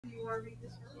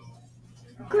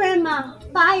Grandma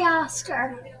by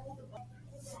Oscar.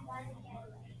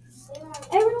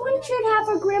 Everyone should have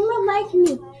a grandma like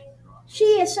me. She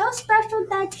is so special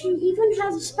that she even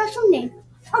has a special name.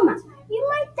 Oma. You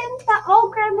might think that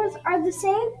all grandmas are the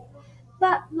same,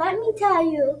 but let me tell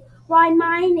you why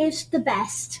mine is the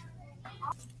best.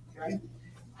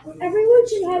 Everyone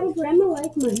should have a grandma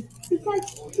like mine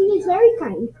because she is very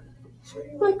kind.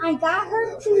 When I got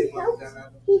her, she helps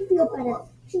me feel better.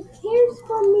 She cares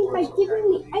for me by giving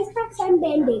me ice packs and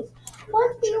band-aids.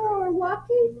 Once we were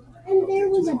walking and there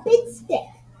was a big stick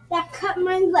that cut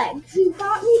my leg. She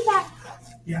brought me back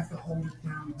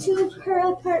to her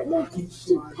apartment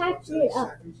to patch it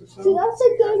up. She also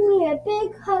gave me a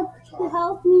big hug to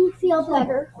help me feel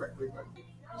better.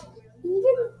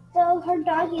 Even though her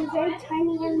dog is very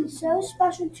tiny and so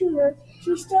special to her,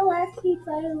 she still lets me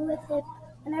play with it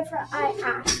whenever I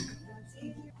ask.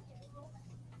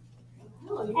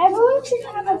 Everyone should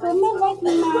have a grandma like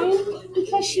mine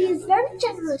because she is very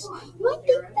generous. You might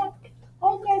think that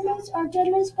all grandmas are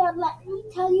generous, but let me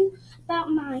tell you about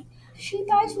mine. She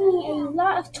buys me a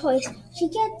lot of toys. She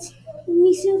gets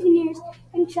me souvenirs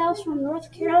and shells from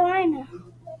North Carolina.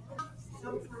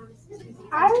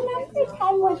 I remember a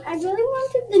time when I really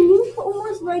wanted the new Star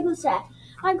Wars Lego set.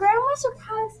 My grandma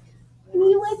surprised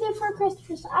me with it for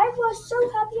Christmas. I was so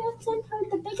happy I sent her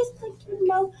the biggest thank you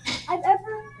note I've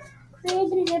ever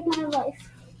created in my life.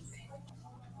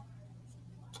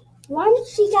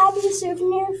 Once she got me a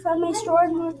souvenir from a store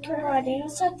in North Carolina. It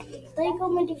was a Lego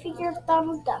minifigure of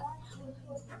Donald Duck.